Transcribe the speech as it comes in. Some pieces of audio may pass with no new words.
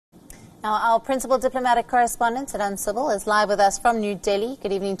Now, our principal diplomatic correspondent, Siddhant Subal, is live with us from New Delhi.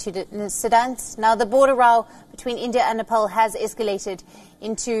 Good evening to Siddhant. Now, the border row between India and Nepal has escalated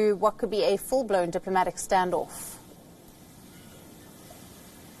into what could be a full-blown diplomatic standoff.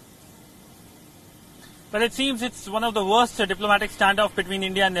 Well, it seems it's one of the worst diplomatic standoff between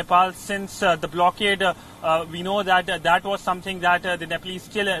India and Nepal since the blockade. We know that that was something that the Nepalese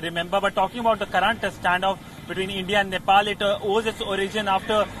still remember. But talking about the current standoff between India and Nepal, it owes its origin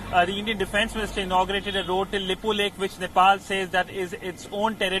after the Indian Defence Minister inaugurated a road till Lippo Lake, which Nepal says that is its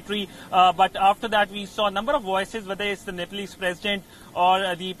own territory. But after that, we saw a number of voices, whether it's the Nepalese president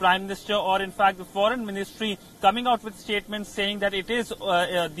or the Prime Minister or in fact the Foreign Ministry, coming out with statements saying that it is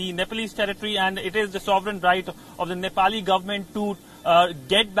the Nepalese territory and it is the sovereign right of the Nepali government to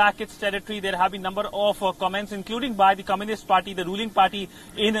get back its territory. There have been a number of comments, including by the Communist Party, the ruling party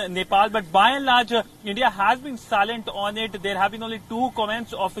in Nepal. But by and large, India has been silent on it. There have been only two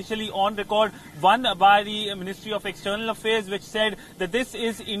comments officially on record. One by the Ministry of External Affairs, which said that this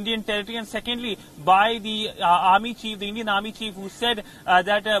is Indian territory. And secondly, by the Army Chief, the Indian Army Chief, who said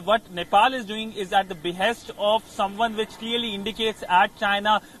that what Nepal is doing is at the behest of someone, which clearly indicates at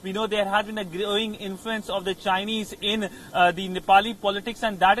China. We know there has been a growing influence of the Chinese in the Nepali politics,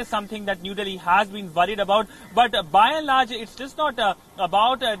 and that is something that New Delhi has been worried about. But by and large, it's just not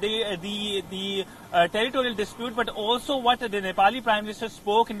about the territorial dispute, but also what the Nepali Prime Minister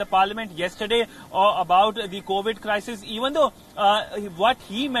spoke in the Parliament yesterday about the COVID crisis. Even though what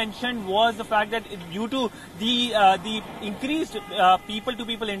he mentioned was the fact that due to the increased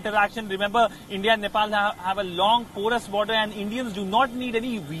people-to-people interaction, remember India and Nepal have a long porous border, and Indians do not need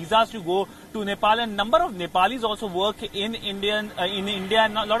any visas to go to Nepal. And a number of Nepalis also work in India,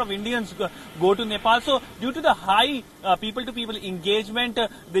 and a lot of Indians go to Nepal. So due to the high people-to-people engagement,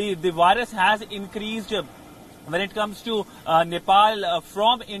 the virus has increased when it comes to Nepal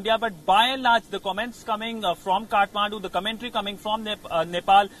from India. But by and large, the comments coming from Kathmandu, the commentary coming from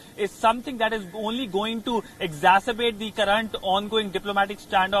Nepal is something that is only going to exacerbate the current ongoing diplomatic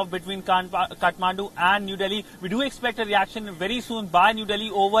standoff between Kathmandu and New Delhi. We do expect a reaction very soon by New Delhi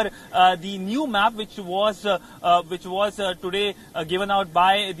over the new map which was today given out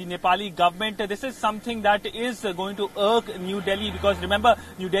by the Nepali government. This is something that is going to irk New Delhi, because remember,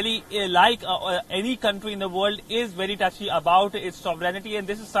 New Delhi, like any country in the world, is very touchy about its sovereignty, and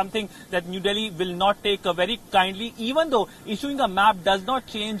this is something that New Delhi will not take very kindly, even though issuing a map does not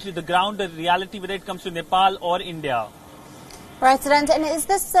change the ground reality whether it comes to Nepal or India. Right, Siddhant, and is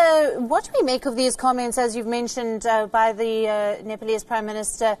this, what do we make of these comments, as you've mentioned, by the Nepalese Prime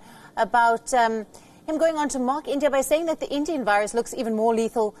Minister about him going on to mock India by saying that the Indian virus looks even more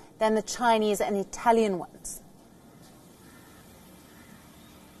lethal than the Chinese and Italian ones?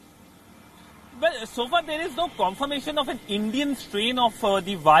 Well, so far there is no confirmation of an Indian strain of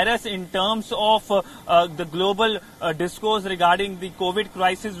the virus in terms of the global discourse regarding the COVID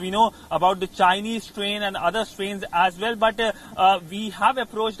crisis. We know about the Chinese strain and other strains as well, but we have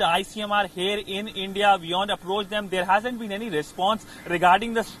approached the ICMR here in India. Beyond approach them, there hasn't been any response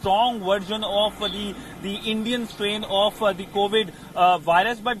regarding the strong version of the Indian strain of the COVID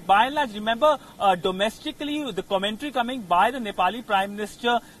virus. But by and large, remember, domestically, the commentary coming by the Nepali Prime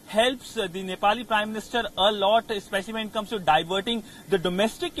Minister helps the Nepali Prime Minister a lot, especially when it comes to diverting the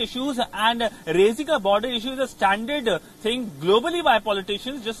domestic issues, and raising a border issue is a standard thing globally by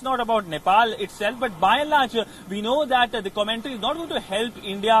politicians, just not about Nepal itself. But by and large, we know that the commentary is not going to help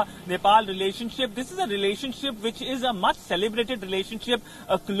India-Nepal relationship. This is a relationship which is a much celebrated relationship,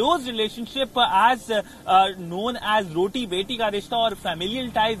 a close relationship as known as Roti Beti Ka Rishta, or familial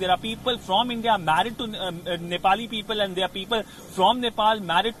ties. There are people from India married to Nepali people, and there are people from Nepal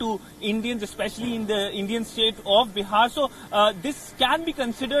married to Indians, especially in the Indian state of Bihar. So this can be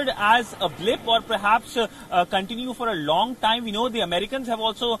considered as a blip, or perhaps continue for a long time. We know the Americans have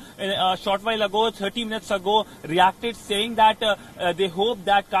also a short while ago, 30 minutes ago, reacted saying that they hope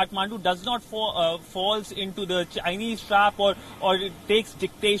that Kathmandu does not falls into the Chinese trap or takes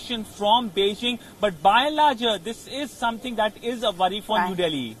dictation from Beijing. But by and large, this is something that is a worry for New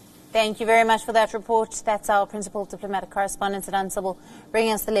Delhi. Thank you very much for that report. That's our principal diplomatic correspondent, Siddhant Subal,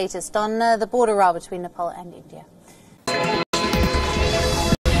 bringing us the latest on the border row between Nepal and India.